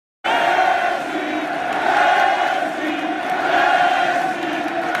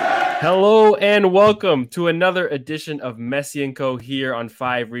Hello and welcome to another edition of Messi & Co. here on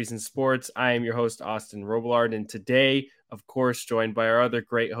 5 Reasons Sports. I am your host, Austin Robillard, and today, of course, joined by our other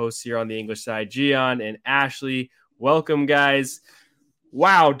great hosts here on the English side, Gian and Ashley. Welcome, guys.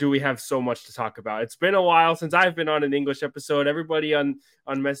 Wow, do we have so much to talk about. It's been a while since I've been on an English episode. Everybody on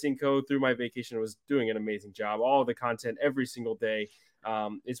Messi & Co. through my vacation was doing an amazing job. All of the content every single day.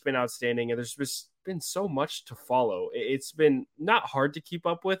 It's been outstanding, and there's just been so much to follow. It's been not hard to keep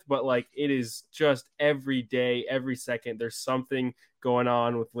up with, but like it is just every day, every second, there's something going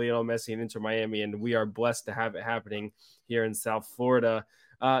on with Lionel Messi and Inter Miami, and we are blessed to have it happening here in South Florida.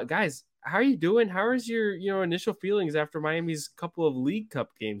 Guys, how are you doing? How is your initial feelings after Miami's couple of League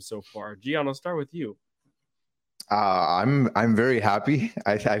Cup games so far? Gian, I'll start with you. I'm very happy.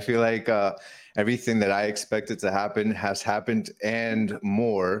 I feel like everything that I expected to happen has happened and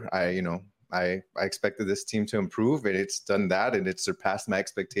more. I expected this team to improve, and it's done that, and it's surpassed my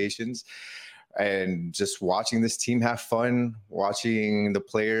expectations. And just watching this team have fun, watching the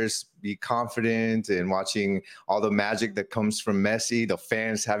players be confident, and watching all the magic that comes from Messi, the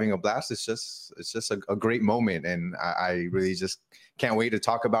fans having a blast. It's just a great moment, and I really just can't wait to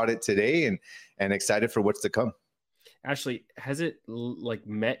talk about it today, and excited for what's to come. Ashley, has it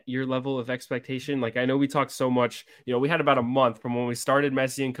met your level of expectation? Like, I know we talked so much, we had about a month from when we started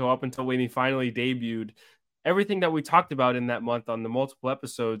Messi & Co. up until when he finally debuted. Everything that we talked about in that month on the multiple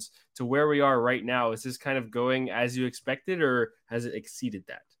episodes to where we are right now, is this kind of going as you expected, or has it exceeded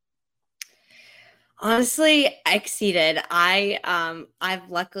that? Honestly, exceeded. I've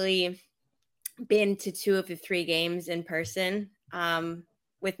luckily been to 2 of the 3 games in person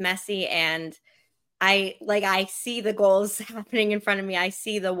with Messi, and I see the goals happening in front of me. I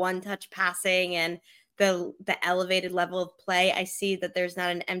see the one-touch passing and the elevated level of play. I see that there's not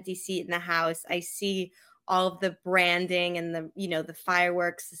an empty seat in the house. I see all of the branding and the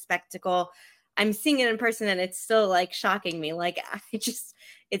fireworks, the spectacle. I'm seeing it in person, and it's still like shocking me. Like it's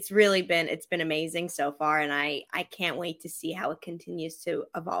been amazing so far, and I can't wait to see how it continues to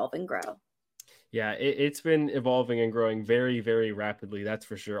evolve and grow. Yeah, it's been evolving and growing very, very rapidly. That's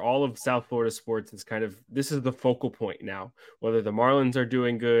for sure. All of South Florida sports is this is the focal point now. Whether the Marlins are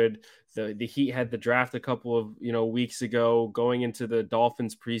doing good, the Heat had the draft a couple of weeks ago, going into the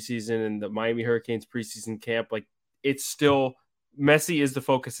Dolphins preseason and the Miami Hurricanes preseason camp. Like, it's still Messi is the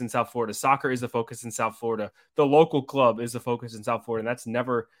focus in South Florida. Soccer is the focus in South Florida. The local club is the focus in South Florida, and that's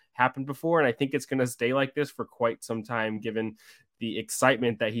never happened before. And I think it's going to stay like this for quite some time, given the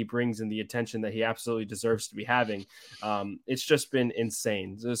excitement that he brings and the attention that he absolutely deserves to be having. It's just been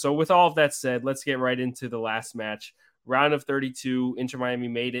insane. So with all of that said, let's get right into the last match. Round of 32, Inter Miami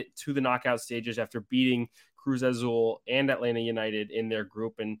made it to the knockout stages after beating Cruz Azul and Atlanta United in their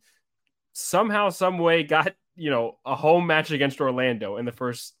group, and somehow, some way got a home match against Orlando in the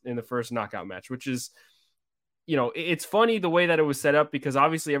first knockout match, which is, it's funny the way that it was set up, because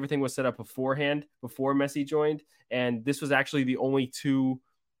obviously everything was set up beforehand, before Messi joined. And this was actually the only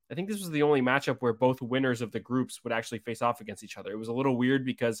matchup where both winners of the groups would actually face off against each other. It was a little weird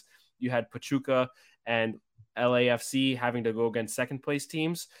because you had Pachuca and LAFC having to go against second place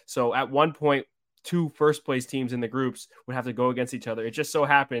teams. So at one point, 2 first place teams in the groups would have to go against each other. It just so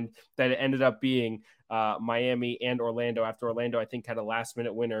happened that it ended up being Miami and Orlando, after Orlando, I think, had a last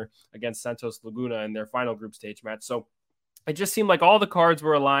minute winner against Santos Laguna in their final group stage match. So it just seemed like all the cards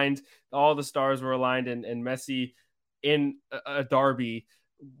were aligned, all the stars were aligned, and Messi in a derby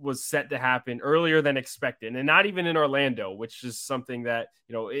was set to happen earlier than expected, and not even in Orlando, which is something that,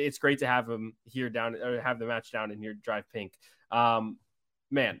 it's great to have him here down, or have the match down in here, Drive Pink.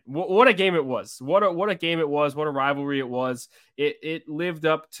 Man, what a game it was. What a game it was. What a rivalry it was. It lived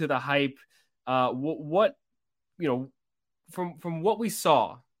up to the hype. From what we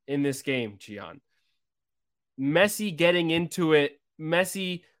saw in this game, Gian, Messi getting into it,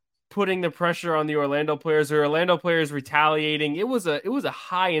 Messi putting the pressure on the Orlando players, or Orlando players retaliating. It was a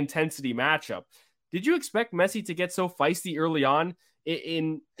high intensity matchup. Did you expect Messi to get so feisty early on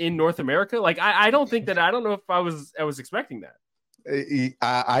in North America? Like, I don't know if I was expecting that.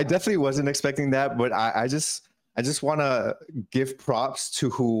 I definitely wasn't expecting that, but I just want to give props to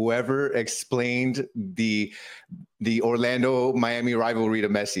whoever explained the Orlando Miami rivalry to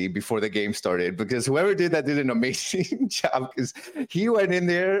Messi before the game started, because whoever did that did an amazing job, because he went in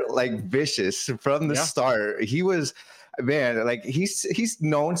there like vicious from the start. He was man, like he's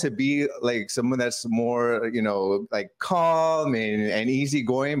known to be like someone that's more, like calm and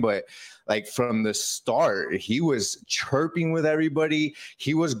easygoing, but like from the start, he was chirping with everybody.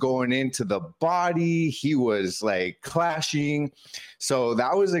 He was going into the body. He was like clashing. So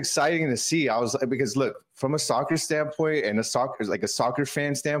that was exciting to see. I was because look, from a soccer standpoint and a soccer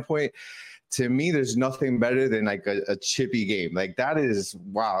fan standpoint, to me, there's nothing better than like a chippy game. Like that is,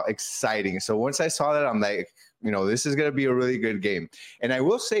 wow, exciting. So once I saw that, I'm like, this is going to be a really good game. And I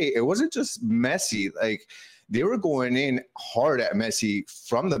will say, it wasn't just Messi. Like they were going in hard at Messi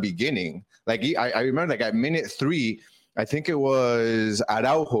from the beginning. Like I remember like at minute 3, I think it was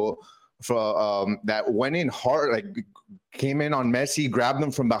Araujo that went in hard, like came in on Messi, grabbed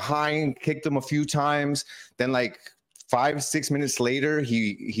him from behind, kicked him a few times. Then like 5-6 minutes later,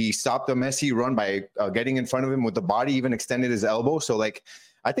 he stopped the Messi run by getting in front of him with the body, even extended his elbow. So like,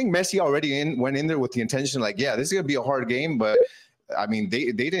 I think Messi already went in there with the intention, like, yeah, this is gonna be a hard game. But I mean,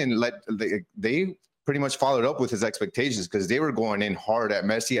 they didn't they pretty much followed up with his expectations because they were going in hard at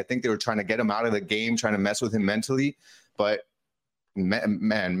Messi. I think they were trying to get him out of the game, trying to mess with him mentally. But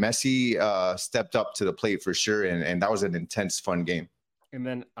man, Messi stepped up to the plate for sure, and that was an intense, fun game. And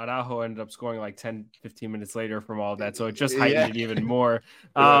then Araujo ended up scoring like 10, 15 minutes later from all that. So it just heightened it even more.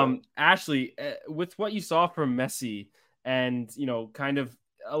 Ashley, with what you saw from Messi and, kind of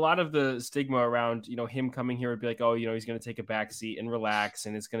a lot of the stigma around, him coming here would be like, oh, he's going to take a back seat and relax.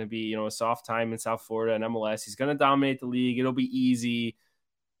 And it's going to be, a soft time in South Florida and MLS. He's going to dominate the league. It'll be easy.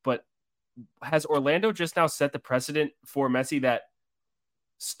 But has Orlando just now set the precedent for Messi that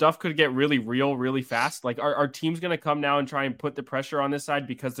stuff could get really real really fast? Like are teams going to come now and try and put the pressure on this side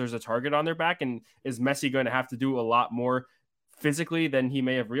because there's a target on their back? And is Messi going to have to do a lot more physically than he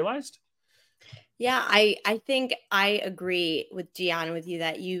may have realized? Yeah, I think I agree with Gianna, with you,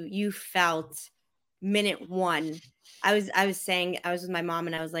 that you felt minute 1. I was saying, I was with my mom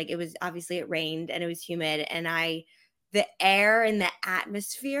and I was like, it rained and it was humid, and the air and the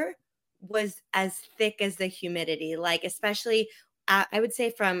atmosphere was as thick as the humidity, like especially I would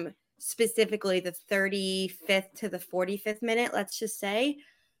say from specifically the 35th to the 45th minute, let's just say.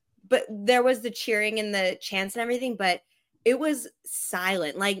 But there was the cheering and the chants and everything, but it was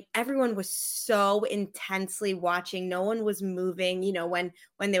silent. Like everyone was so intensely watching. No one was moving. When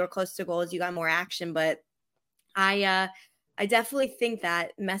they were close to goals, you got more action. But I definitely think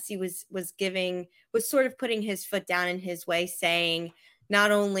that Messi was sort of putting his foot down in his way, saying,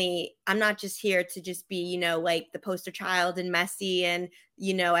 not only, I'm not just here to just be, like the poster child and Messi and,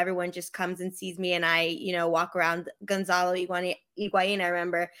 everyone just comes and sees me and I, walk around. Gonzalo Higuain, I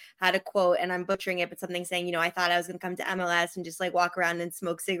remember, had a quote, and I'm butchering it, but something saying, I thought I was going to come to MLS and just like walk around and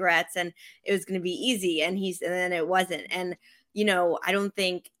smoke cigarettes and it was going to be easy. And then it wasn't. And,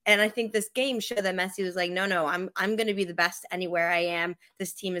 I think this game showed that Messi was like, no, I'm going to be the best anywhere I am.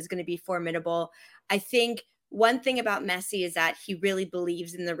 This team is going to be formidable. I think one thing about Messi is that he really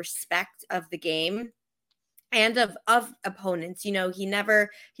believes in the respect of the game and of opponents. He's never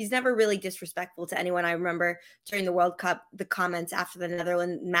really disrespectful to anyone. I remember during the World Cup, the comments after the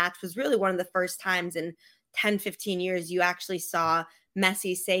Netherlands match was really one of the first times in 10, 15 years you actually saw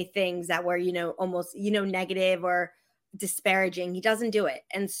Messi say things that were, almost, negative or disparaging. He doesn't do it.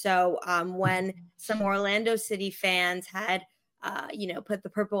 And so when some Orlando City fans had, put the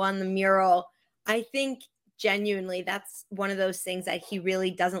purple on the mural, I think genuinely that's one of those things that he really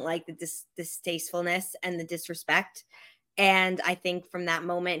doesn't like, the distastefulness and the disrespect. And I think from that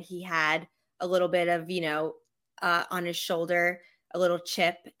moment he had a little bit of, on his shoulder, a little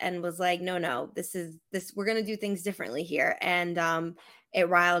chip, and was like, no, this we're going to do things differently here. And it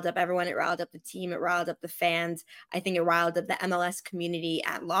riled up everyone. It riled up the team. It riled up the fans. I think it riled up the MLS community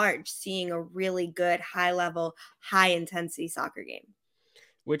at large, seeing a really good, high level, high intensity soccer game.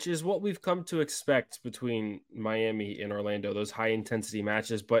 Which is what we've come to expect between Miami and Orlando, those high intensity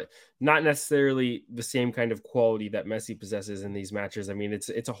matches, but not necessarily the same kind of quality that Messi possesses in these matches. I mean,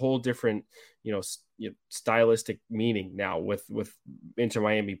 it's a whole different, stylistic meaning now with Inter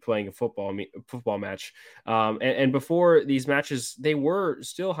Miami playing a football match. And before these matches, they were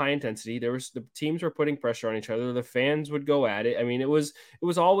still high intensity. The teams were putting pressure on each other. The fans would go at it. I mean, it was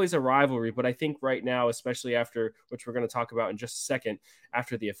always a rivalry, but I think right now, especially after, which we're going to talk about in just a second,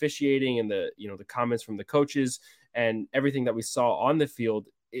 after the officiating and the comments from the coaches and everything that we saw on the field,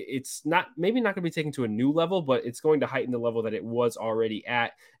 it's maybe not going to be taken to a new level, but it's going to heighten the level that it was already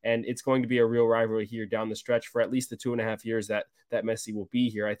at. And it's going to be a real rivalry here down the stretch for at least the 2.5 years that Messi will be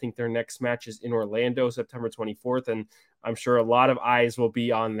here. I think their next match is in Orlando, September 24th. And I'm sure a lot of eyes will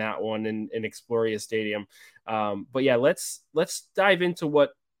be on that one in Exploria Stadium. But yeah, let's dive into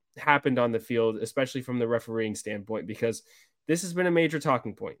what happened on the field, especially from the refereeing standpoint, because this has been a major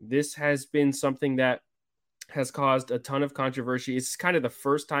talking point. This has been something that has caused a ton of controversy. It's kind of the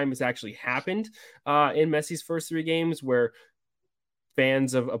first time it's actually happened in Messi's first 3 games, where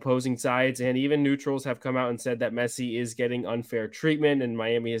fans of opposing sides and even neutrals have come out and said that Messi is getting unfair treatment and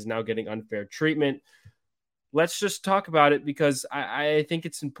Miami is now getting unfair treatment. Let's just talk about it, because I think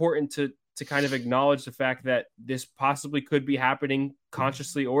it's important to kind of acknowledge the fact that this possibly could be happening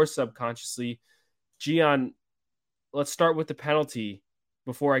consciously or subconsciously. Gian, let's start with the penalty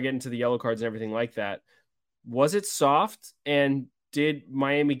before I get into the yellow cards and everything like that. Was it soft, and did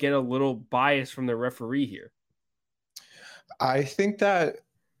Miami get a little bias from the referee here? I think that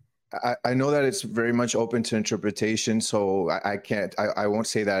I know that it's very much open to interpretation, so I won't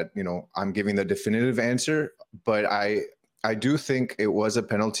say that, I'm giving the definitive answer, but I do think it was a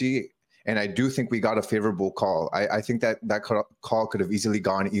penalty, and I do think we got a favorable call. I think that call could have easily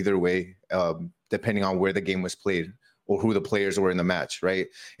gone either way, depending on where the game was played or who the players were in the match, right?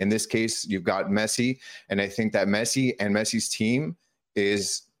 In this case, you've got Messi, and I think that Messi and Messi's team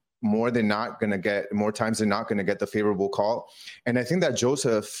is more times than not going to get the favorable call. And I think that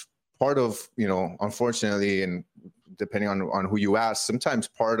Joseph, part of, unfortunately, and depending on who you ask, sometimes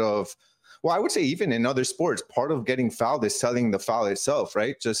I would say even in other sports, part of getting fouled is selling the foul itself,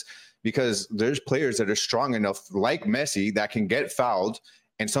 right? Just because there's players that are strong enough, like Messi, that can get fouled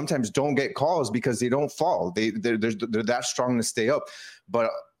and sometimes don't get calls because they don't fall. They're that strong to stay up. But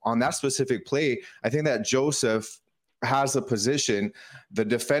on that specific play, I think that Joseph has a position. The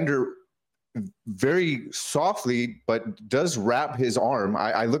defender very softly, but does wrap his arm.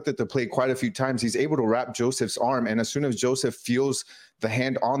 I looked at the play quite a few times. He's able to wrap Joseph's arm. And as soon as Joseph feels the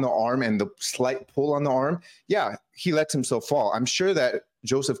hand on the arm and the slight pull on the arm, he lets himself fall. I'm sure that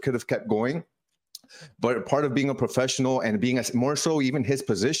Joseph could have kept going, but part of being a professional and being more so even his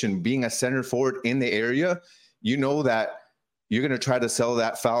position, being a center forward in the area, that you're going to try to sell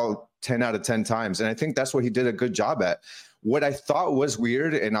that foul 10 out of 10 times. And I think that's what he did a good job at. What I thought was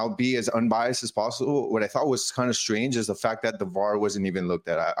weird, and I'll be as unbiased as possible, what I thought was kind of strange is the fact that the VAR wasn't even looked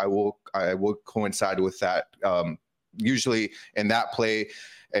at. I will coincide with that. Usually in that play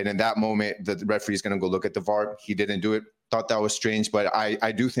and in that moment, the referee is going to go look at the VAR. He didn't do it. Thought that was strange, but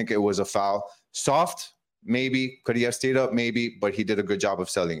I do think it was a foul. Soft, maybe. Could he have stayed up? Maybe, but he did a good job of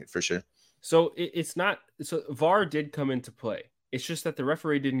selling it for sure. So it's not. So VAR did come into play. It's just that the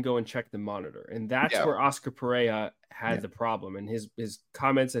referee didn't go and check the monitor. And that's where Oscar Pereira had the problem. And his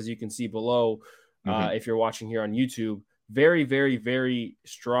comments, as you can see below, if you're watching here on YouTube, very, very, very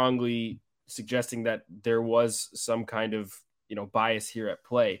strongly suggesting that there was some kind of, bias here at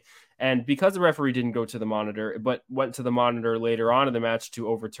play. And because the referee didn't go to the monitor, but went to the monitor later on in the match to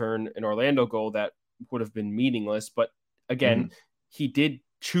overturn an Orlando goal that would have been meaningless. But again, he did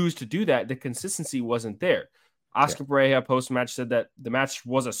choose to do that. The consistency wasn't there. Oscar Pereira post-match said that the match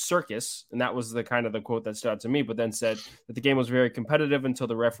was a circus, and that was the kind of the quote that stood out to me, but then said that the game was very competitive until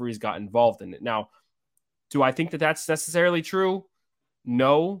the referees got involved in it. Now, do I think that that's necessarily true?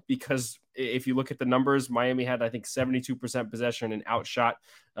 No, because if you look at the numbers, Miami had, I think, 72% possession and outshot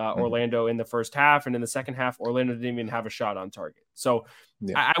Orlando in the first half, and in the second half, Orlando didn't even have a shot on target. So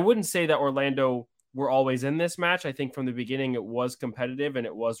I wouldn't say that Orlando were always in this match. I think from the beginning it was competitive and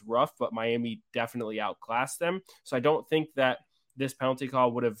it was rough, but Miami definitely outclassed them. So I don't think that this penalty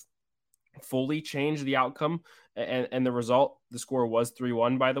call would have fully changed the outcome and the result. The score was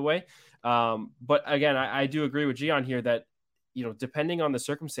 3-1, by the way. But again, I do agree with Gian here that, depending on the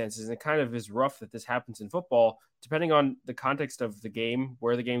circumstances, and it kind of is rough that this happens in football, depending on the context of the game,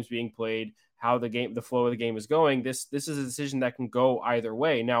 where the game's being played, how the flow of the game is going, this is a decision that can go either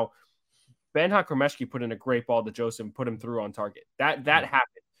way. Now, Ben-Hak Kromeshki put in a great ball to Joseph and put him through on target. That happened.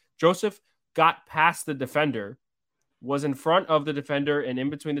 Joseph got past the defender, was in front of the defender and in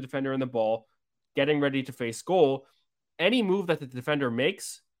between the defender and the ball, getting ready to face goal. Any move that the defender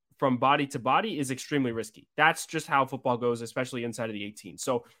makes from body to body is extremely risky. That's just how football goes, especially inside of the 18.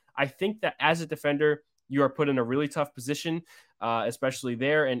 So I think that as a defender, you are put in a really tough position, especially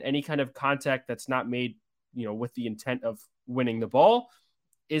there, and any kind of contact that's not made, with the intent of winning the ball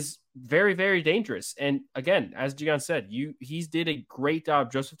is very, very dangerous. And again, as Gian said, he did a great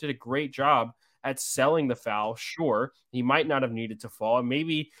job. Joseph did a great job at selling the foul. Sure, he might not have needed to fall. And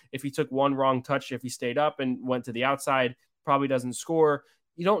maybe if he took one wrong touch, if he stayed up and went to the outside, probably doesn't score.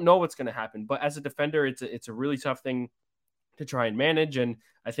 You don't know what's going to happen. But as a defender, it's a really tough thing to try and manage. And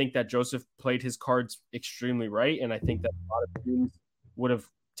I think that Joseph played his cards extremely right. And I think that a lot of teams would have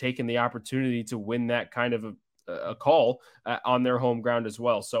taken the opportunity to win that kind of a call on their home ground as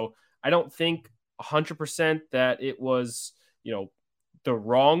well. So I don't think 100% that it was, the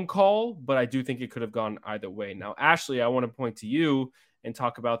wrong call, but I do think it could have gone either way. Now, Ashley, I want to point to you and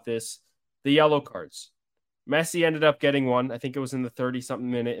talk about this. The yellow cards. Messi ended up getting one. I think it was in the 30-something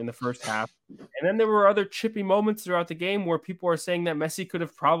minute in the first half. And then there were other chippy moments throughout the game where people are saying that Messi could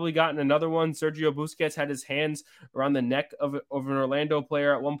have probably gotten another one. Sergio Busquets had his hands around the neck of an Orlando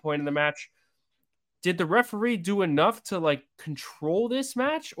player at one point in the match. Did the referee do enough to like control this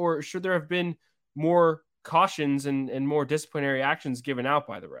match, or should there have been more cautions and more disciplinary actions given out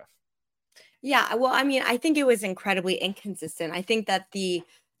by the ref? Yeah, well, I mean, I think it was incredibly inconsistent. I think that the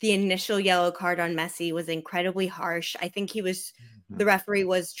initial yellow card on Messi was incredibly harsh. I think the referee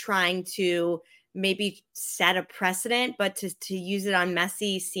was trying to maybe set a precedent, but to use it on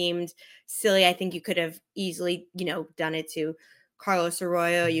Messi seemed silly. I think you could have easily, done it to Carlos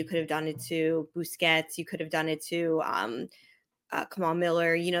Arroyo. You could have done it to Busquets. You could have done it to Kamal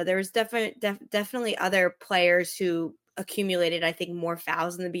Miller. There was definitely other players who accumulated, I think, more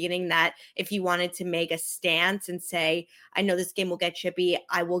fouls in the beginning, that if you wanted to make a stance and say, I know this game will get chippy,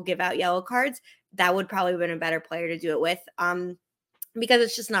 I will give out yellow cards, that would probably have been a better player to do it with. Because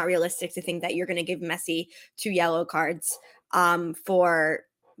it's just not realistic to think that you're going to give Messi 2 yellow cards for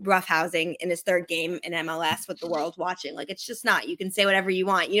roughhousing in his third game in MLS with the world watching. Like, it's just not. You can say whatever you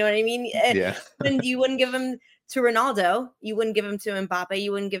want. You know what I mean? Yeah. And you wouldn't give him to Ronaldo. You wouldn't give him to Mbappe.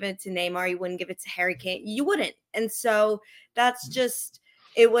 You wouldn't give it to Neymar. You wouldn't give it to Harry Kane. You wouldn't. And so that's just,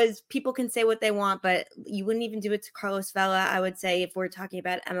 it was, people can say what they want, but you wouldn't even do it to Carlos Vela, I would say, if we're talking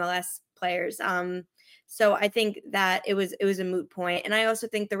about MLS players. So I think that it was a moot point. And I also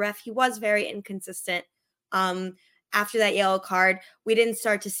think the ref, he was very inconsistent. After that yellow card, we didn't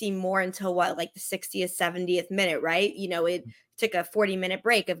start to see more until like the 60th, 70th minute, right? It took a 40-minute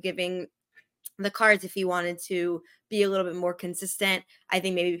break of giving the cards. If he wanted to be a little bit more consistent, I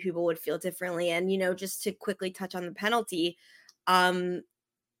think maybe people would feel differently. And, just to quickly touch on the penalty,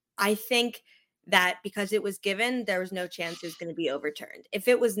 I think that because it was given, there was no chance it was going to be overturned. If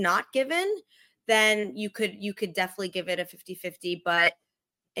it was not given, then you could definitely give it a 50-50. But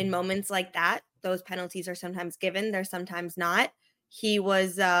in moments like that, those penalties are sometimes given, they're sometimes not. He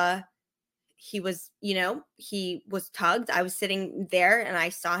was tugged. I was sitting there and I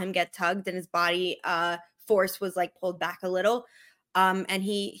saw him get tugged, and his body force was like pulled back a little. And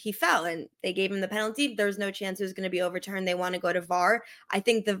he fell, and they gave him the penalty. There was no chance it was going to be overturned. They want to go to VAR. I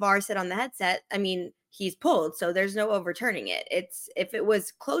think the VAR said on the headset, I mean, he's pulled, so there's no overturning it. If it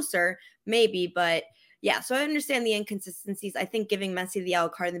was closer, maybe, but yeah. So I understand the inconsistencies. I think giving Messi the yellow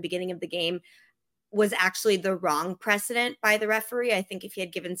card in the beginning of the game was actually the wrong precedent by the referee. I think if he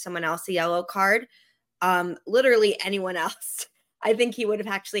had given someone else a yellow card, literally anyone else, I think he would have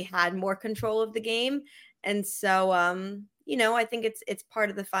actually had more control of the game. And so, I think it's part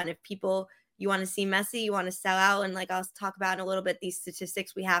of the fun. If you want to see Messi, you want to sell out. And like I'll talk about in a little bit, these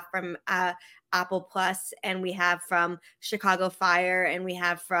statistics we have from Apple Plus, and we have from Chicago Fire, and we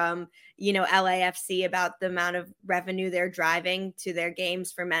have from, LAFC about the amount of revenue they're driving to their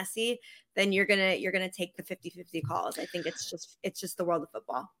games for Messi, then you're gonna take the 50-50 calls. I think it's just the world of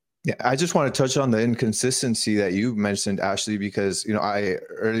football. Yeah, I just want to touch on the inconsistency that you mentioned, Ashley, because I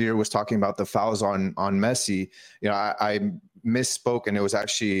earlier was talking about the fouls on Messi. I misspoke, and it was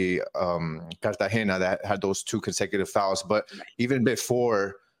actually Cartagena that had those 2 consecutive fouls. But even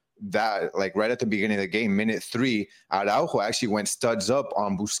before that, like right at the beginning of the game, minute 3, Araujo actually went studs up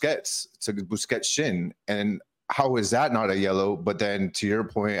on Busquets to Busquets' shin. And how is that not a yellow? But then to your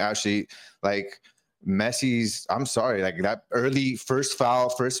point, Ashley, like Messi's, I'm sorry, like that early first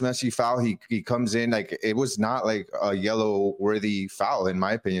Messi foul, he comes in, like it was not like a yellow worthy foul in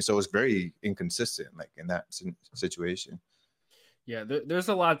my opinion. So it was very inconsistent, like in that situation. Yeah, there's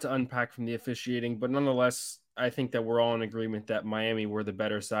a lot to unpack from the officiating, but nonetheless, I think that we're all in agreement that Miami were the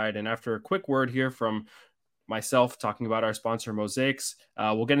better side. And after a quick word here from myself talking about our sponsor Mosaics,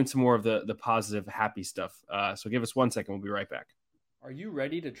 we'll get into more of the positive, happy stuff. So give us 1 second. We'll be right back. Are you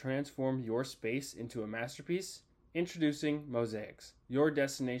ready to transform your space into a masterpiece? Introducing Mosaics, your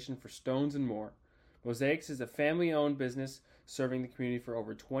destination for stones and more. Mosaics is a family-owned business serving the community for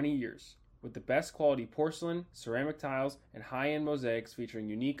over 20 years. With the best quality porcelain, ceramic tiles, and high-end mosaics featuring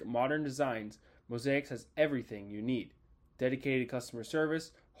unique modern designs, Mosaics has everything you need. Dedicated customer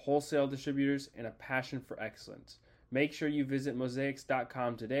service, wholesale distributors, and a passion for excellence. Make sure you visit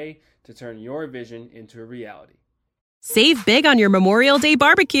mosaics.com today to turn your vision into a reality. Save big on your Memorial Day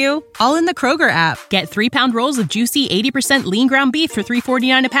barbecue, all in the Kroger app. Get 3-pound rolls of juicy 80% lean ground beef for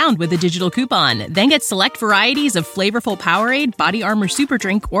 $3.49 a pound with a digital coupon. Then get select varieties of flavorful Powerade, Body Armor Super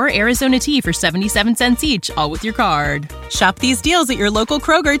Drink, or Arizona tea for 77 cents each, all with your card. Shop these deals at your local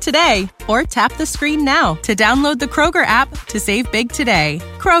Kroger today, or tap the screen now to download the Kroger app to save big today.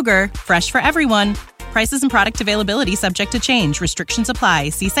 Kroger, fresh for everyone. Prices and product availability subject to change. Restrictions apply.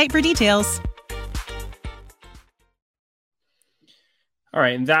 See site for details. All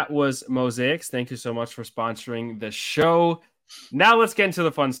right, and that was Mosaics. Thank you so much for sponsoring the show. Now let's get into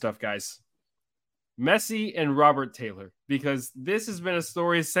the fun stuff, guys. Messi and Robert Taylor, because this has been a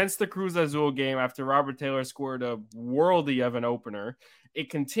story since the Cruz Azul game after Robert Taylor scored a worldie of an opener. It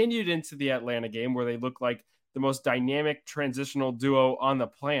continued into the Atlanta game where they look like the most dynamic transitional duo on the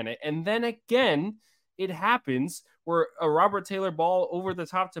planet. And then again, it happens where a Robert Taylor ball over the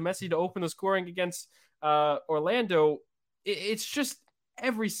top to Messi to open the scoring against Orlando. It's just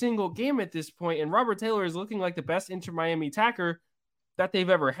every single game at this point, and Robert Taylor is looking like the best Inter Miami attacker that they've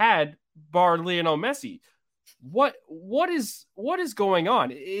ever had, bar Lionel Messi. What is going on?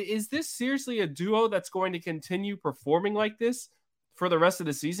 Is this seriously a duo that's going to continue performing like this for the rest of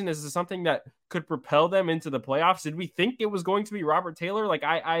the season? Is this something that could propel them into the playoffs? Did we think it was going to be Robert Taylor? Like,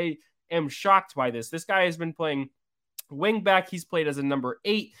 I am shocked by this. This guy has been playing wing back. He's played as a number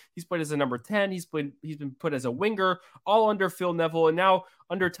 8. He's played as a number 10. He's been put as a winger, all under Phil Neville, and now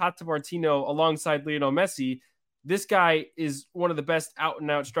under Tata Martino alongside Lionel Messi. This guy is one of the best out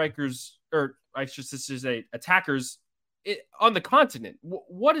and out strikers, or I should say attackers on the continent.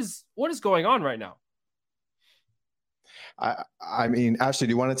 What is going on right now? I mean, Ashley,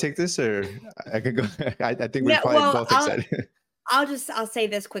 do you want to take this, or I could go? I think we're probably both excited. I'll say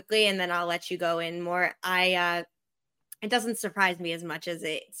this quickly, and then I'll let you go in more. It doesn't surprise me as much as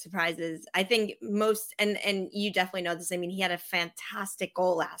it surprises, I think, most, and you definitely know this. I mean, he had a fantastic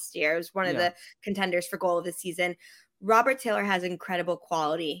goal last year. It was one of the contenders for goal of the season. Robert Taylor has incredible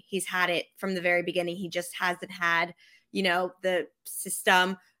quality. He's had it from the very beginning. He just hasn't had, the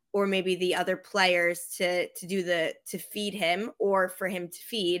system or maybe the other players to feed him or for him to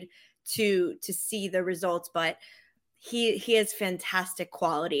feed to see the results. But he has fantastic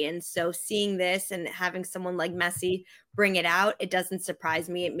quality. And so seeing this and having someone like Messi bring it out, it doesn't surprise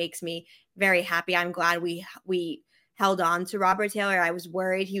me. It makes me very happy. I'm glad we held on to Robert Taylor. I was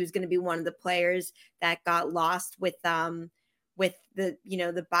worried he was going to be one of the players that got lost with the,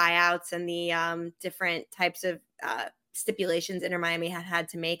 the buyouts and the different types of stipulations Inter Miami had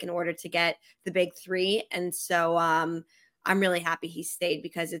to make in order to get the big 3. And so I'm really happy he stayed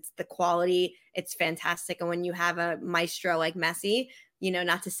because it's the quality. It's fantastic. And when you have a maestro like Messi,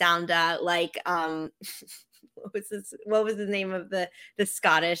 not to sound like what was the name of the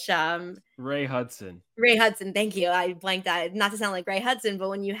Scottish Ray Hudson. Ray Hudson. Thank you. I blanked out. Not to sound like Ray Hudson, but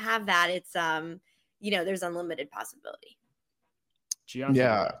when you have that, it's there's unlimited possibility.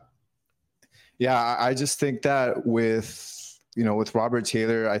 Yeah. I just think that with Robert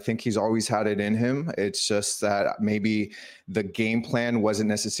Taylor, I think he's always had it in him. It's just that maybe the game plan wasn't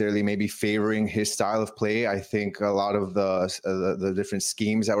necessarily maybe favoring his style of play. I think a lot of the different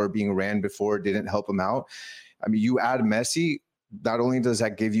schemes that were being ran before didn't help him out. I mean, you add Messi, not only does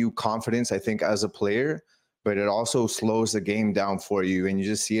that give you confidence, I think, as a player, but it also slows the game down for you, and you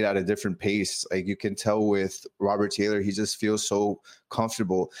just see it at a different pace. Like you can tell with Robert Taylor, he just feels so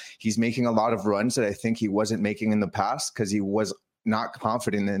comfortable. He's making a lot of runs that I think he wasn't making in the past because he was not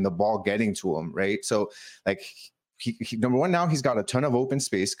confident in the ball getting to him, right? So, like, he number one, now he's got a ton of open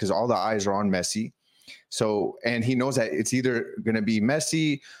space because all the eyes are on Messi. So, and he knows that it's either going to be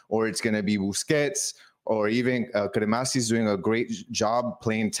Messi or it's going to be Busquets, or even Kremasi's doing a great job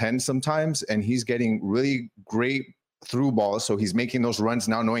playing 10 sometimes, and he's getting really great through balls. So he's making those runs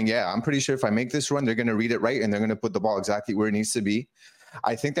now knowing, I'm pretty sure if I make this run, they're going to read it right, and they're going to put the ball exactly where it needs to be.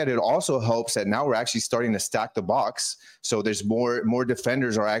 I think that it also helps that now we're actually starting to stack the box. So there's more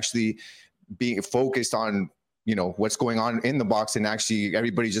defenders are actually being focused on, what's going on in the box, and actually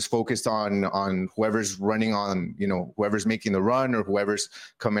everybody just focused on whoever's running on, whoever's making the run or whoever's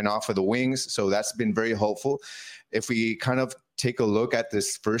coming off of the wings. So that's been very helpful. If we kind of take a look at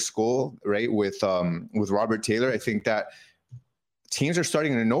this first goal, right, with Robert Taylor, I think that teams are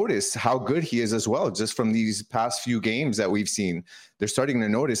starting to notice how good he is as well, just from these past few games that we've seen. They're starting to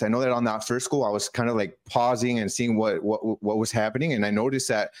notice. I know that on that first goal, I was kind of like pausing and seeing what was happening. And I noticed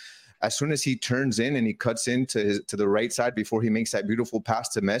that as soon as he turns in and he cuts into the right side before he makes that beautiful pass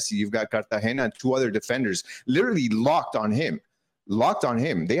to Messi, you've got Cartagena and 2 other defenders literally locked on him. locked on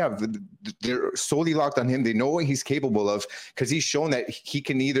him. They're solely locked on him. They know what he's capable of because he's shown that he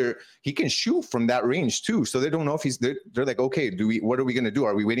can shoot from that range too. So they don't know if they're like, okay, what are we going to do?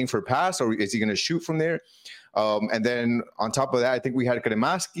 Are we waiting for a pass or is he going to shoot from there? And then on top of that, I think we had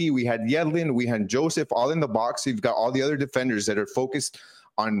Kremaski, we had Yedlin, we had Joseph all in the box. You've got all the other defenders that are focused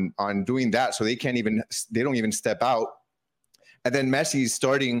on doing that. So they don't even step out. And then Messi's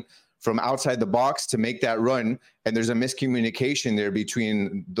starting from outside the box to make that run. And there's a miscommunication there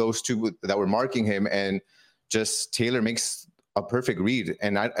between those two that were marking him. And just Taylor makes a perfect read.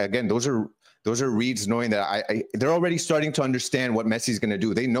 And again, those are reads knowing that they're already starting to understand what Messi's going to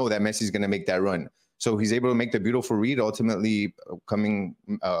do. They know that Messi's going to make that run. So he's able to make the beautiful read, ultimately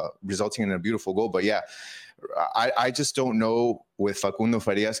resulting in a beautiful goal. But yeah, I just don't know with Facundo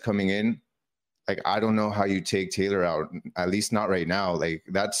Farias coming in. Like, I don't know how you take Taylor out, at least not right now. Like,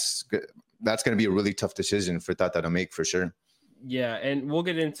 that's going to be a really tough decision for Tata to make for sure. Yeah, and we'll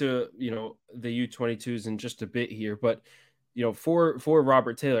get into, the U22s in just a bit here. But, for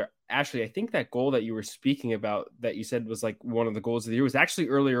Robert Taylor, Ashley, I think that goal that you were speaking about that you said was like one of the goals of the year was actually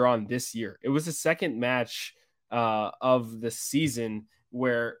earlier on this year. It was the second match of the season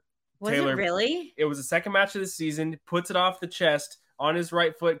where Taylor. Was it really? It was the second match of the season, puts it off the chest, on his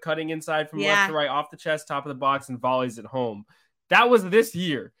right foot, cutting inside from left to right, off the chest, top of the box, and volleys it home. That was this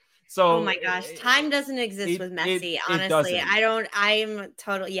year. So, oh my gosh, time doesn't exist with Messi. Honestly, I'm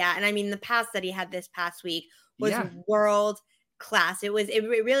totally, and I mean, the pass that he had this past week was world class. It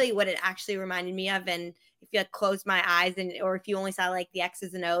really what it actually reminded me of. And if you had closed my eyes or if you only saw like the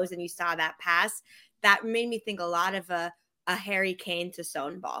X's and O's and you saw that pass, that made me think a lot of a Harry Kane to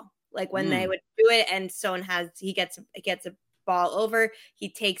Son ball. Like when they would do it and Son gets a ball over, he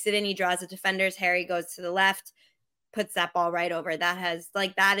takes it in, he draws the defenders, Harry goes to the left, puts that ball right over. That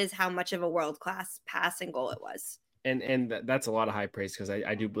is how much of a world-class passing goal it was. And that's a lot of high praise because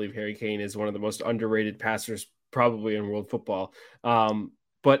I do believe Harry Kane is one of the most underrated passers probably in world football.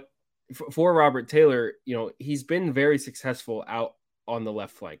 But for Robert Taylor, he's been very successful out on the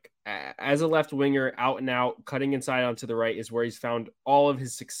left flank. As a left winger, out and out, cutting inside onto the right is where he's found all of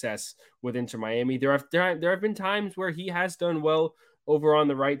his success with Inter Miami. There have been times where he has done well over on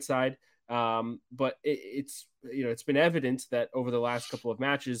the right side, but it's been evident that over the last couple of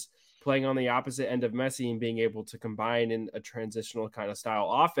matches, playing on the opposite end of Messi and being able to combine in a transitional kind of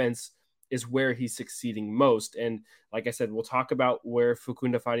style offense is where he's succeeding most. And like I said, we'll talk about where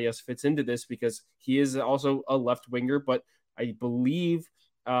Facundo Farias fits into this because he is also a left winger, but I believe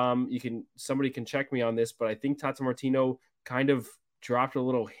somebody can check me on this, but I think Tata Martino kind of dropped a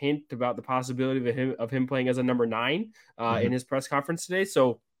little hint about the possibility of him playing as a number 9 in his press conference today.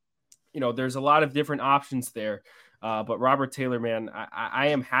 So, there's a lot of different options there. But Robert Taylor, man, I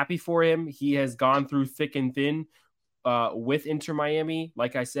am happy for him. He has gone through thick and thin with Inter Miami.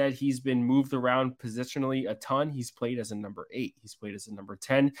 Like I said, he's been moved around positionally a ton. He's played as a number 8. He's played as a number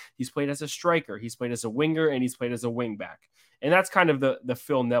 10. He's played as a striker. He's played as a winger, and he's played as a wing back. And that's kind of the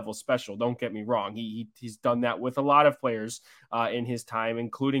Phil Neville special. Don't get me wrong. He's done that with a lot of players in his time,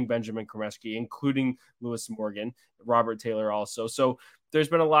 including Benjamin Kremeski, including Lewis Morgan, Robert Taylor also. So there's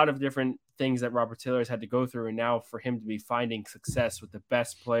been a lot of different things that Robert Taylor has had to go through. And now for him to be finding success with the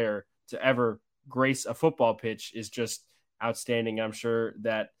best player to ever grace a football pitch is just outstanding. I'm sure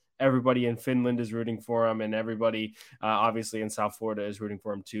that everybody in Finland is rooting for him, and everybody obviously in South Florida is rooting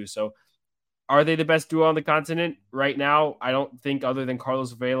for him too. So are they the best duo on the continent right now? I don't think, other than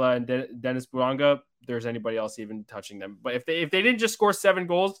Carlos Vela and Dennis Buranga, there's anybody else even touching them. But if they didn't just score 7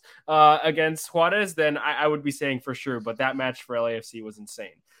 goals against Juarez, then I would be saying for sure. But that match for LAFC was insane.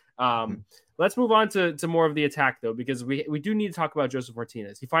 Let's move on to more of the attack, though, because we do need to talk about Joseph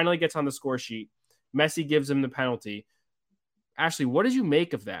Martinez. He finally gets on the score sheet. Messi gives him the penalty. Ashley, what did you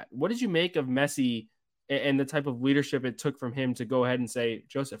make of that? What did you make of Messi and the type of leadership it took from him to go ahead and say,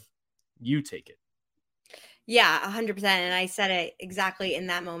 Joseph, you take it? Yeah, 100%. And I said it exactly in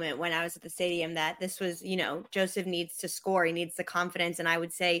that moment when I was at the stadium that this was, Joseph needs to score. He needs the confidence. And I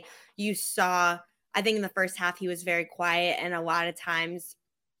would say you saw, I think in the first half, he was very quiet. And a lot of times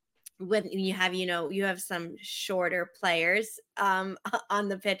when you have some shorter players on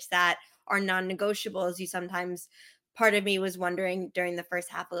the pitch that are non-negotiables, you sometimes, part of me was wondering during the first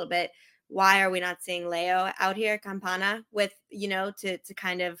half a little bit, why are we not seeing Leo out here, Campana, with, to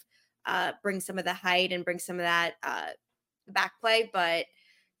kind of bring some of the height and bring some of that back play. But,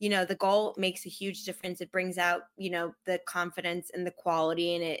 the goal makes a huge difference. It brings out, the confidence and the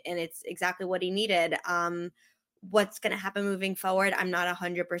quality in it. And it's exactly what he needed. What's going to happen moving forward, I'm not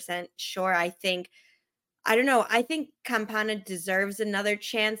 100% sure. I think I don't know. I think Campana deserves another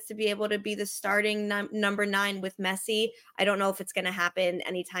chance to be able to be the starting number 9 with Messi. I don't know if it's going to happen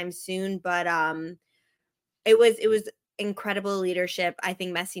anytime soon, but it was incredible leadership. I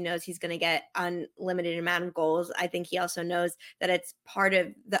think Messi knows he's going to get unlimited amount of goals. I think he also knows that it's part of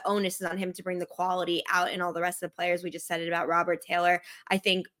the onus is on him to bring the quality out in all the rest of the players. We just said it about Robert Taylor. I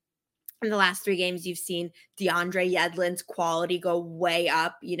think in the last 3 games, you've seen DeAndre Yedlin's quality go way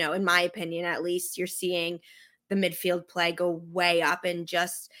up. In my opinion, at least, you're seeing the midfield play go way up, and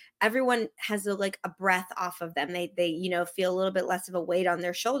just everyone has a breath off of them. They feel a little bit less of a weight on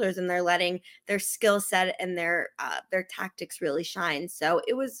their shoulders, and they're letting their skill set and their tactics really shine. So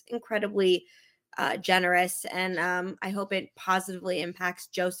it was incredibly generous, and I hope it positively impacts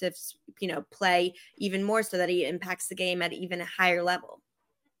Joseph's play even more, so that he impacts the game at even a higher level.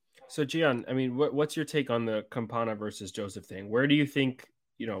 So, Gian, I mean, what's your take on the Campana versus Joseph thing? Where do you think,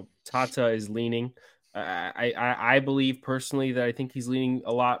 Tata is leaning? I believe personally that I think he's leaning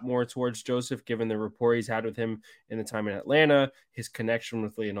a lot more towards Joseph, given the rapport he's had with him in the time in Atlanta, his connection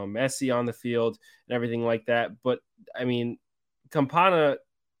with Lionel Messi on the field, and everything like that. But, I mean, Campana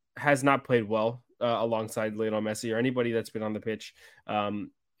has not played well alongside Lionel Messi or anybody that's been on the pitch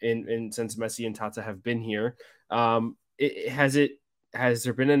since Messi and Tata have been here. Has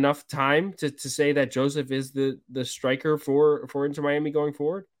there been enough time to say that Joseph is the striker for Inter Miami going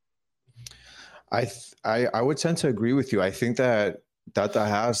forward? I would tend to agree with you. I think that Tata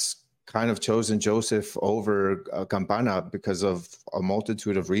has kind of chosen Joseph over Campana because of a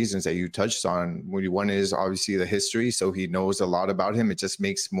multitude of reasons that you touched on. One is obviously the history, so he knows a lot about him. It just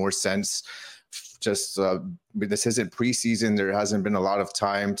makes more sense. Just this isn't preseason. There hasn't been a lot of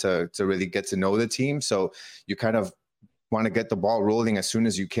time to really get to know the team. So you kind of want to get the ball rolling as soon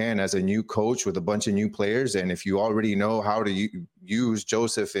as you can as a new coach with a bunch of new players. And if you already know how to use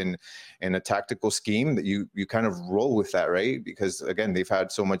Joseph in a tactical scheme, that you kind of roll with that, right? Because again, they've had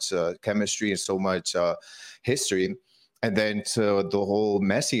so much chemistry and so much history. And then to the whole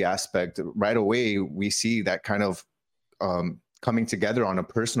Messi aspect, right away, we see that kind of coming together on a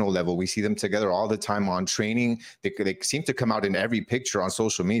personal level. We see them together all the time on training. They seem to come out in every picture on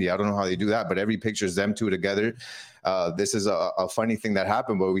social media. I don't know how they do that, but every picture is them two together. This is a funny thing that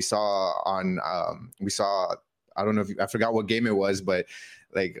happened, but we saw, I don't know I forgot what game it was, but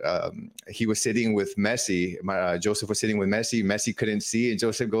he was sitting with Messi. Joseph was sitting with Messi. Messi couldn't see, and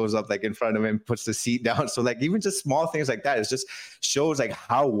Joseph goes up in front of him, puts the seat down. So even just small things like that, it just shows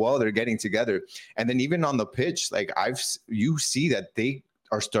how well they're getting together. And then even on the pitch, you see that they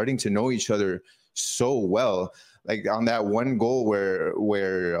are starting to know each other so well. On that one goal where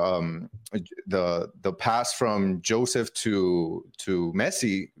the pass from Joseph to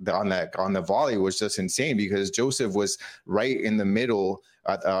Messi on the volley was just insane, because Joseph was right in the middle,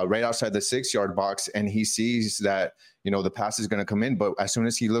 right outside the 6-yard box, and he sees that the pass is going to come in, but as soon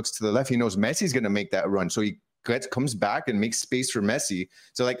as he looks to the left, he knows Messi's going to make that run, so he comes back and makes space for Messi.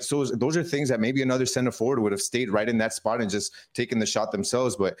 So those are things that maybe another center forward would have stayed right in that spot and just taken the shot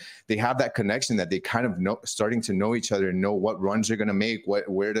themselves. But they have that connection that they kind of starting to know each other and know what runs they're going to make,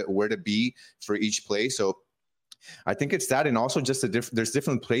 where to be for each play. So I think it's that, and also just there's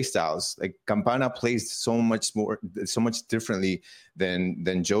different play styles. Campana plays so much differently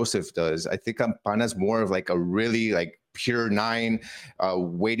than Joseph does. I think Campana's more of a really pure 9,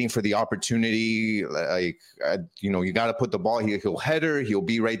 waiting for the opportunity. You got to put the ball. He'll header. He'll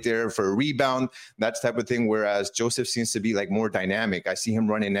be right there for a rebound. That type of thing. Whereas Joseph seems to be more dynamic. I see him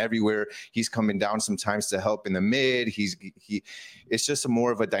running everywhere. He's coming down sometimes to help in the mid. It's just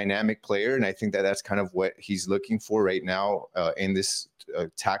more of a dynamic player, and I think that that's kind of what he's looking for right now in this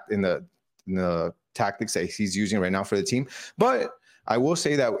in the tactics that he's using right now for the team. But I will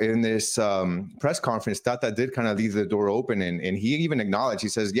say that in this press conference, Tata did kind of leave the door open, and he even acknowledged, he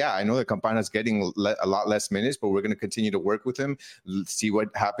says, yeah, I know that Campana's getting a lot less minutes, but we're going to continue to work with him, see what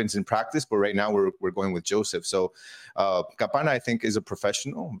happens in practice. But right now we're going with Joseph. So Campana, I think, is a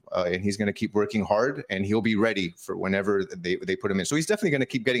professional, and he's going to keep working hard, and he'll be ready for whenever they put him in. So he's definitely going to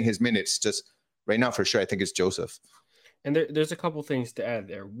keep getting his minutes. Just right now, for sure, I think it's Joseph. And there's a couple things to add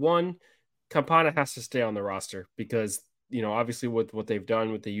there. One, Campana has to stay on the roster because, obviously with what they've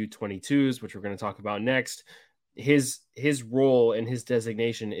done with the U22s, which we're going to talk about next, his role and his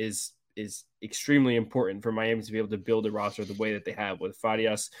designation is extremely important for Miami to be able to build a roster the way that they have with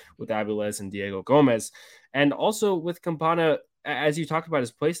Farias, with Aviles, and Diego Gomez. And also with Campana, as you talked about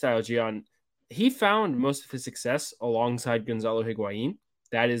his play style, Gian, he found most of his success alongside Gonzalo Higuain.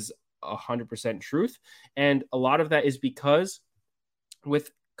 That is 100% truth. And a lot of that is because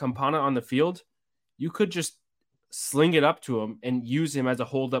with Campana on the field, you could just sling it up to him and use him as a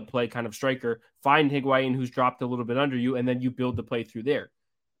hold-up play kind of striker, find Higuain who's dropped a little bit under you, and then you build the play through there.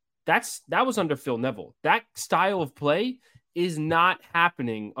 That was under Phil Neville. That style of play is not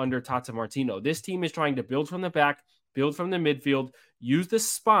happening under Tata Martino. This team is trying to build from the back, build from the midfield, use the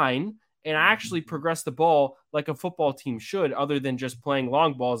spine, and actually progress the ball like a football team should, other than just playing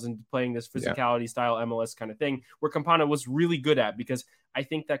long balls and playing this physicality style MLS kind of thing, where Campana was really good at, because I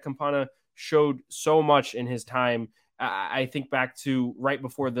think that Campana showed so much in his time. I think back to right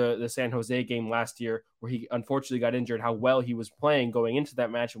before the San Jose game last year, where he unfortunately got injured, how well he was playing going into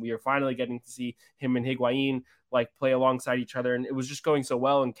that match. And we are finally getting to see him and Higuain like play alongside each other. And it was just going so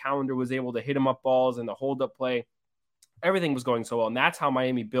well. And Callender was able to hit him up balls, and the hold up play, everything was going so well. And that's how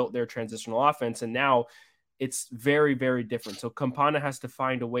Miami built their transitional offense. And now it's very, very different. So Campana has to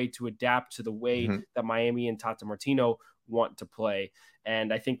find a way to adapt to the way that Miami and Tata Martino want to play.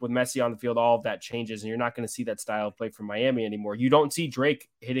 And I think with Messi on the field, all of that changes, and you're not going to see that style of play from Miami anymore. You don't see Drake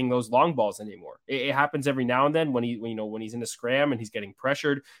hitting those long balls anymore. It happens every now and then when he's in a scram and he's getting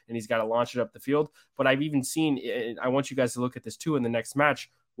pressured and he's got to launch it up the field. But I've even seen, I want you guys to look at this too in the next match.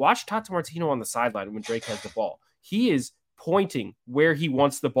 Watch Tata Martino on the sideline when Drake has the ball. He is pointing where he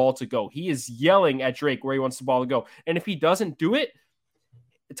wants the ball to go. He is yelling at Drake where he wants the ball to go. And if he doesn't do it,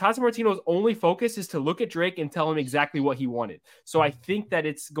 Tata Martino's only focus is to look at Drake and tell him exactly what he wanted. So I think that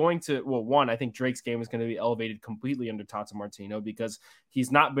it's going to, I think Drake's game is going to be elevated completely under Tata Martino, because he's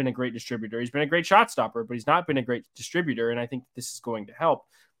not been a great distributor. He's been a great shot stopper, but he's not been a great distributor. And I think this is going to help.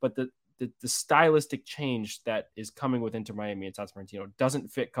 But the stylistic change that is coming with Inter Miami and Tata Martino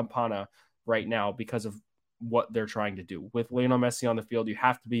doesn't fit Campana right now because of what they're trying to do. With Lionel Messi on the field, you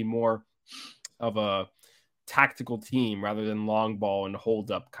have to be more of a tactical team rather than long ball and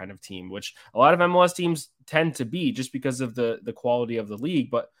hold up kind of team, which a lot of MLS teams tend to be just because of the quality of the league.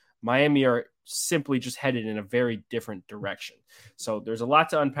 But Miami are simply just headed in a very different direction. So there's a lot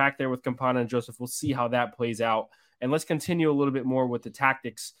to unpack there with Campana and Joseph. We'll see how that plays out. And let's continue a little bit more with the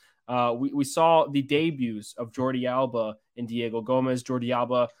tactics. We saw the debuts of Jordi Alba and Diego Gomez. Jordi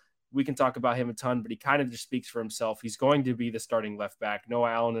Alba, we can talk about him a ton, but he kind of just speaks for himself. He's going to be the starting left back.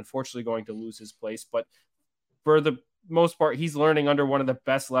 Noah Allen, unfortunately, going to lose his place, but for the most part, he's learning under one of the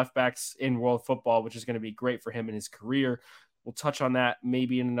best left backs in world football, which is going to be great for him in his career. We'll touch on that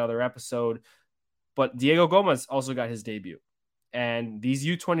maybe in another episode. But Diego Gomez also got his debut. And these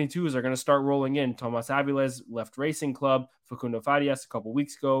U22s are going to start rolling in. Tomas Aviles left Racing Club. Facundo Farias a couple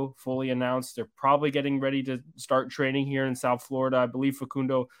weeks ago fully announced they're probably getting ready to start training here in South Florida. I believe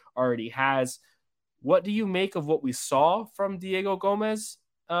Facundo already has. What do you make of what we saw from Diego Gomez?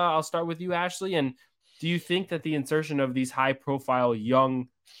 I'll start with you, Ashley. And do you think that the insertion of these high-profile young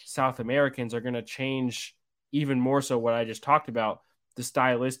South Americans are going to change even more so what I just talked about, the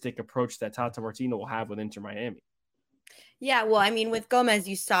stylistic approach that Tata Martino will have with Inter Miami? Yeah, well, I mean, with Gomez,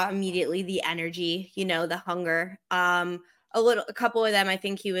 you saw immediately the energy, the hunger. A couple of them, I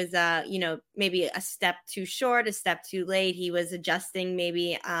think he was, maybe a step too short, a step too late. He was adjusting,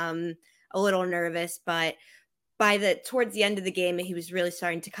 maybe a little nervous, but towards the end of the game, he was really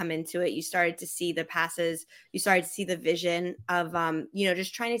starting to come into it. You started to see the passes. You started to see the vision of,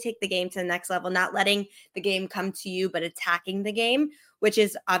 just trying to take the game to the next level, not letting the game come to you, but attacking the game, which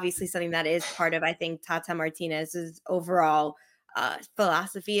is obviously something that is part of, I think, Tata Martinez's overall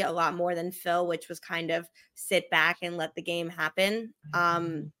philosophy, a lot more than Phil, which was kind of sit back and let the game happen.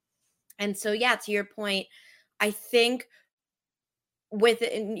 And so, yeah, to your point, I think with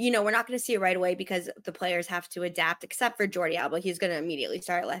we're not going to see it right away because the players have to adapt, except for Jordi Alba. He's going to immediately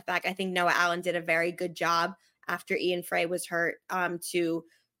start at left back. I think Noah Allen did a very good job after Ian Frey was hurt to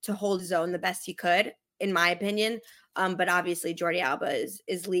hold his own the best he could, in my opinion. But obviously Jordi Alba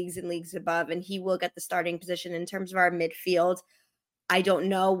is leagues and leagues above, and he will get the starting position. In terms of our midfield, I don't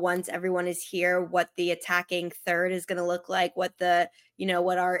know once everyone is here what the attacking third is going to look like, what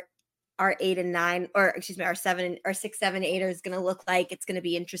our 8 and 9, or excuse me, our 6, 7, 8 is going to look like. It's going to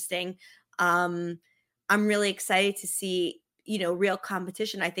be interesting. I'm really excited to see, real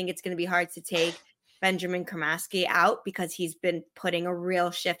competition. I think it's going to be hard to take Benjamin Kramaski out because he's been putting a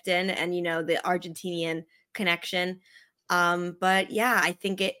real shift in, and, the Argentinian connection. But yeah, I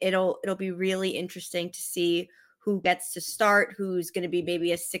think it'll be really interesting to see who gets to start, who's going to be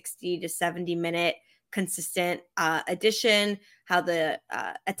maybe a 60 to 70 minute consistent addition, how the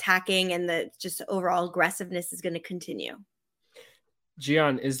attacking and the just overall aggressiveness is going to continue.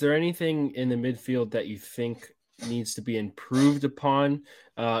 Gian, is there anything in the midfield that you think needs to be improved upon.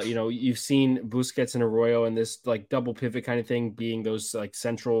 You've seen Busquets and Arroyo in this like double pivot kind of thing, being those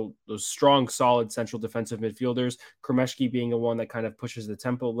strong, solid central defensive midfielders. Kremeshki being the one that kind of pushes the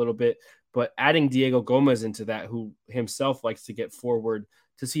tempo a little bit, but adding Diego Gomez into that, who himself likes to get forward.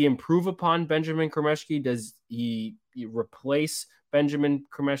 Does he improve upon Benjamin Kremeshki? Does he replace Benjamin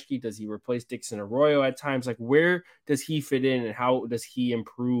Kremeshki? Does he replace Dixon Arroyo at times? Like, where does he fit in, and how does he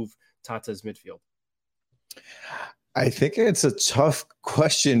improve Tata's midfield? I think it's a tough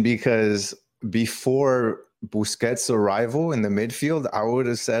question, because before Busquets' arrival in the midfield, I would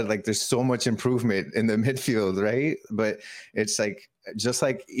have said like there's so much improvement in the midfield, right? But it's like just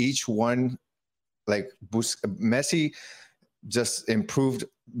like each one, like Messi just improved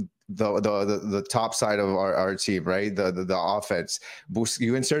the top side of our team, right? The offense.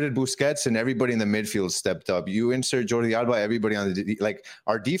 You inserted Busquets and everybody in the midfield stepped up. You insert Jordi Alba, everybody on like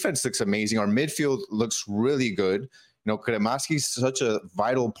our defense looks amazing. Our midfield looks really good. Kremeshki's such a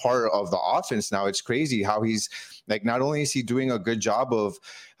vital part of the offense now. It's crazy how he's like, not only is he doing a good job of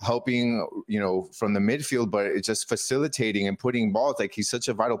helping, from the midfield, but it's just facilitating and putting balls. Like, he's such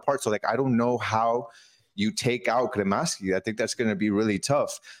a vital part. So like, I don't know how you take out Kremeshki. I think that's going to be really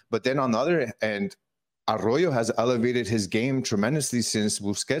tough. But then on the other end, Arroyo has elevated his game tremendously since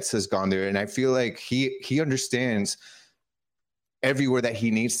Busquets has gone there. And I feel like he understands everywhere that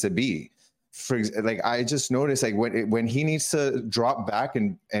he needs to be. Like, I just noticed like when he needs to drop back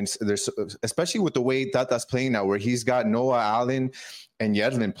and there's, especially with the way Tata's playing now, where he's got Noah Allen and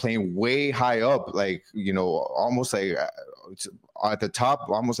Yedlin playing way high up, like, almost like at the top,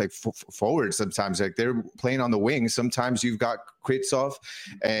 almost like forward sometimes. Like, they're playing on the wing. Sometimes you've got Kritsov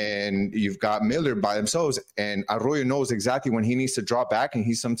and you've got Miller by themselves, and Arroyo knows exactly when he needs to drop back, and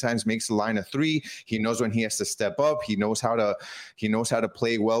he sometimes makes a line of three. He knows when he has to step up. He knows how to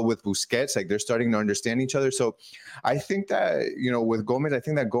play well with Busquets. Like, they're starting to understand each other. So I think that, with Gomez, I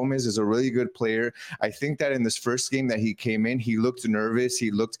think that Gomez is a really good player. I think that in this first game that he came in, he looked nervous. He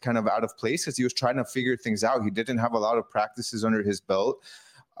looked kind of out of place because he was trying to figure things out. He didn't have a lot of practices under his belt.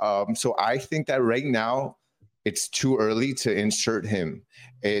 So I think that right now it's too early to insert him.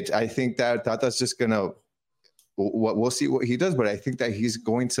 I think that Tata's just going to, we'll see what he does, but I think that he's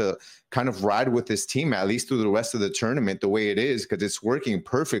going to kind of ride with his team at least through the rest of the tournament the way it is, because it's working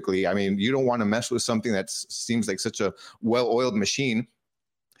perfectly. I mean, you don't want to mess with something that seems like such a well-oiled machine.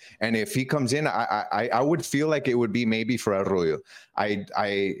 And if he comes in, I would feel like it would be maybe for Arroyo.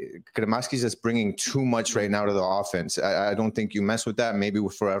 Kremeshki's just bringing too much right now to the offense. I don't think you mess with that, maybe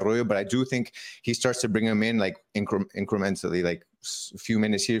for Arroyo, but I do think he starts to bring him in like incrementally, like a few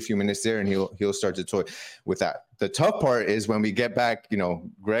minutes here, a few minutes there, and he'll start to toy with that. The tough part is when we get back,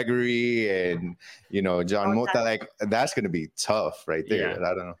 Gregory and, John Mota, like that's going to be tough right there. Yeah.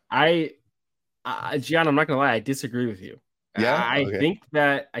 I don't know. Gian, I'm not going to lie. I disagree with you. Yeah, I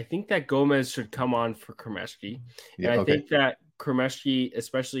think that Gomez should come on for Kremeshki. Yeah, and I think that Kremeshki,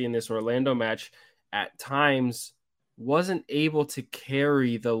 especially in this Orlando match, at times wasn't able to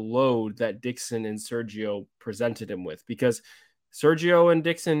carry the load that Dixon and Sergio presented him with, because Sergio and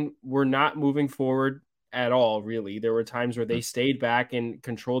Dixon were not moving forward at all, really. There were times where they stayed back and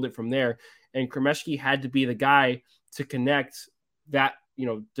controlled it from there, and Kremeshki had to be the guy to connect that,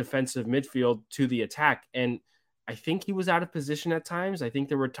 defensive midfield to the attack. And I think he was out of position at times. I think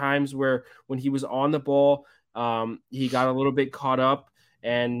there were times where when he was on the ball, he got a little bit caught up.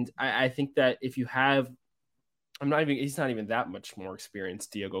 And I think that if you have, he's not even that much more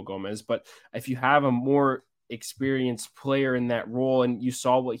experienced, Diego Gomez, but if you have a more experienced player in that role, and you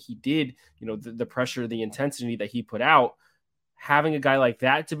saw what he did, the pressure, the intensity that he put out, having a guy like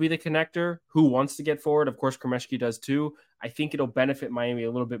that to be the connector who wants to get forward, of course, Kremeshki does too. I think it'll benefit Miami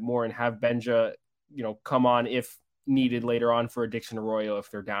a little bit more, and have Benja, come on if needed later on for a Dixon Arroyo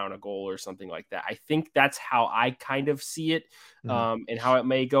if they're down a goal or something like that. I think that's how I kind of see it, and how it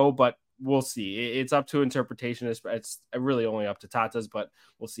may go, but we'll see. It's up to interpretation. It's really only up to Tata's, but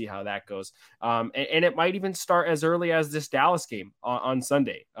we'll see how that goes. And it might even start as early as this Dallas game on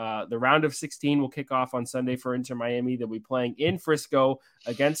Sunday. The round of 16 will kick off on Sunday for Inter Miami. They'll be playing in Frisco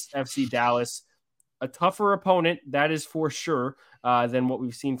against FC Dallas. A tougher opponent, that is for sure, than what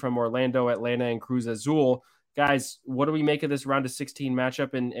we've seen from Orlando, Atlanta, and Cruz Azul. Guys, what do we make of this round of 16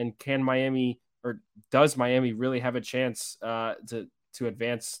 matchup? And can Miami, or does Miami really have a chance to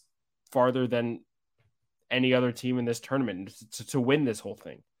advance farther than any other team in this tournament to win this whole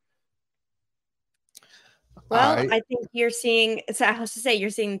thing? Well, I think you're seeing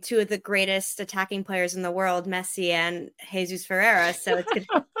two of the greatest attacking players in the world, Messi and Jesus Ferreira. So it's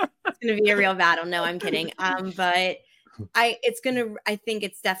going to be a real battle. No, I'm kidding. But I think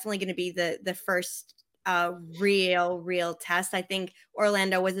it's definitely going to be the first a real test. I think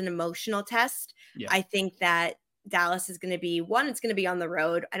Orlando was an emotional test. Yeah. I think that Dallas is going to be it's going to be on the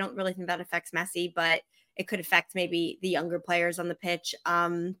road. I don't really think that affects Messi, but it could affect maybe the younger players on the pitch.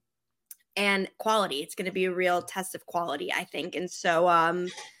 And quality. It's going to be a real test of quality, I think. And so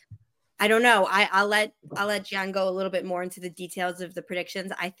I don't know. I'll let Gian go a little bit more into the details of the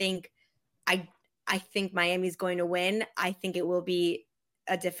predictions. I think Miami's going to win. I think it will be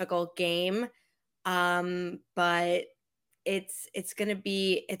a difficult game. But it's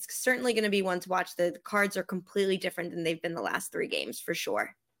certainly going to be one to watch. The cards are completely different than they've been the last 3 games for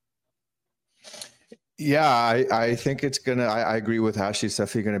sure. Yeah, I think it's gonna. I agree with Ashley. It's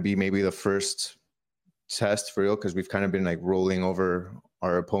definitely gonna be maybe the first test for real, because we've kind of been like rolling over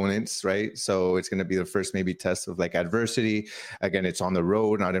our opponents, right? So it's gonna be the first maybe test of like adversity. Again, it's on the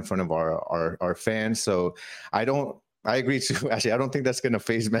road, not in front of our fans. So I agree too. Actually, I don't think that's gonna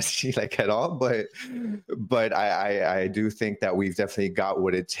phase Messi like at all. But I do think that we've definitely got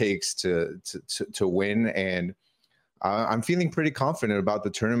what it takes to win. And I'm feeling pretty confident about the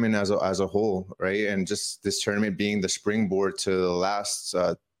tournament as a whole, right? And just this tournament being the springboard to the last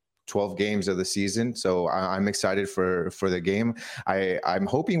 12 games of the season. So I'm excited for the game. I'm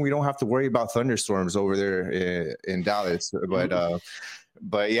hoping we don't have to worry about thunderstorms over there in Dallas.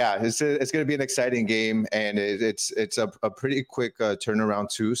 But yeah, it's going to be an exciting game, and it's a pretty quick turnaround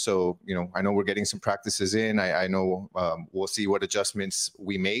too. So, I know we're getting some practices in. I know we'll see what adjustments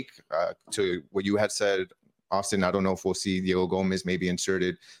we make to what you had said, Austin. I don't know if we'll see Diego Gomez maybe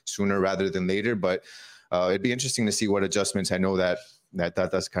inserted sooner rather than later, but it'd be interesting to see what adjustments. I know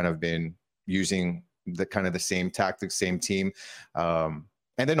that's kind of been using the same tactics, same team. And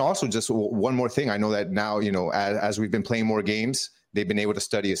then also just one more thing. I know that now, as we've been playing more games, they've been able to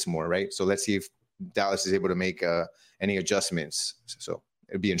study us more, right? So let's see if Dallas is able to make any adjustments. So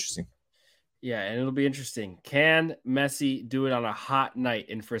it'd be interesting. Yeah, and it'll be interesting. Can Messi do it on a hot night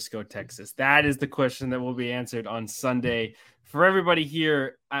in Frisco, Texas? That is the question that will be answered on Sunday. For everybody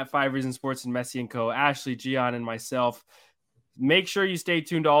here at 5 Reasons Sports and Messi & Co., Ashley, Gian, and myself, make sure you stay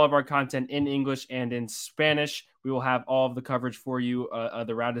tuned to all of our content in English and in Spanish. We will have all of the coverage for you,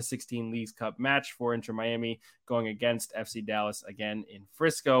 the round of 16 Leagues Cup match for Inter Miami going against FC Dallas again in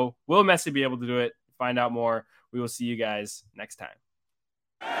Frisco. Will Messi be able to do it? Find out more. We will see you guys next time.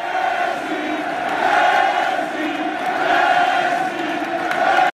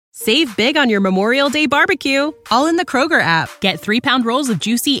 Save big on your Memorial Day barbecue, all in the Kroger app. Get 3-pound rolls of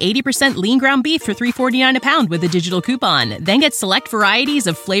juicy 80% lean ground beef for $3.49 a pound with a digital coupon. Then get select varieties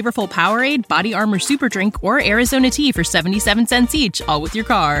of flavorful Powerade, Body Armor Super Drink, or Arizona tea for 77 cents each, all with your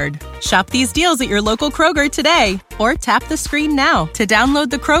card. Shop these deals at your local Kroger today, or tap the screen now to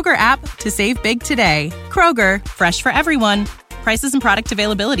download the Kroger app to save big today. Kroger, fresh for everyone. Prices and product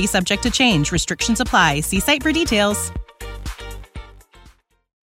availability subject to change. Restrictions apply. See site for details.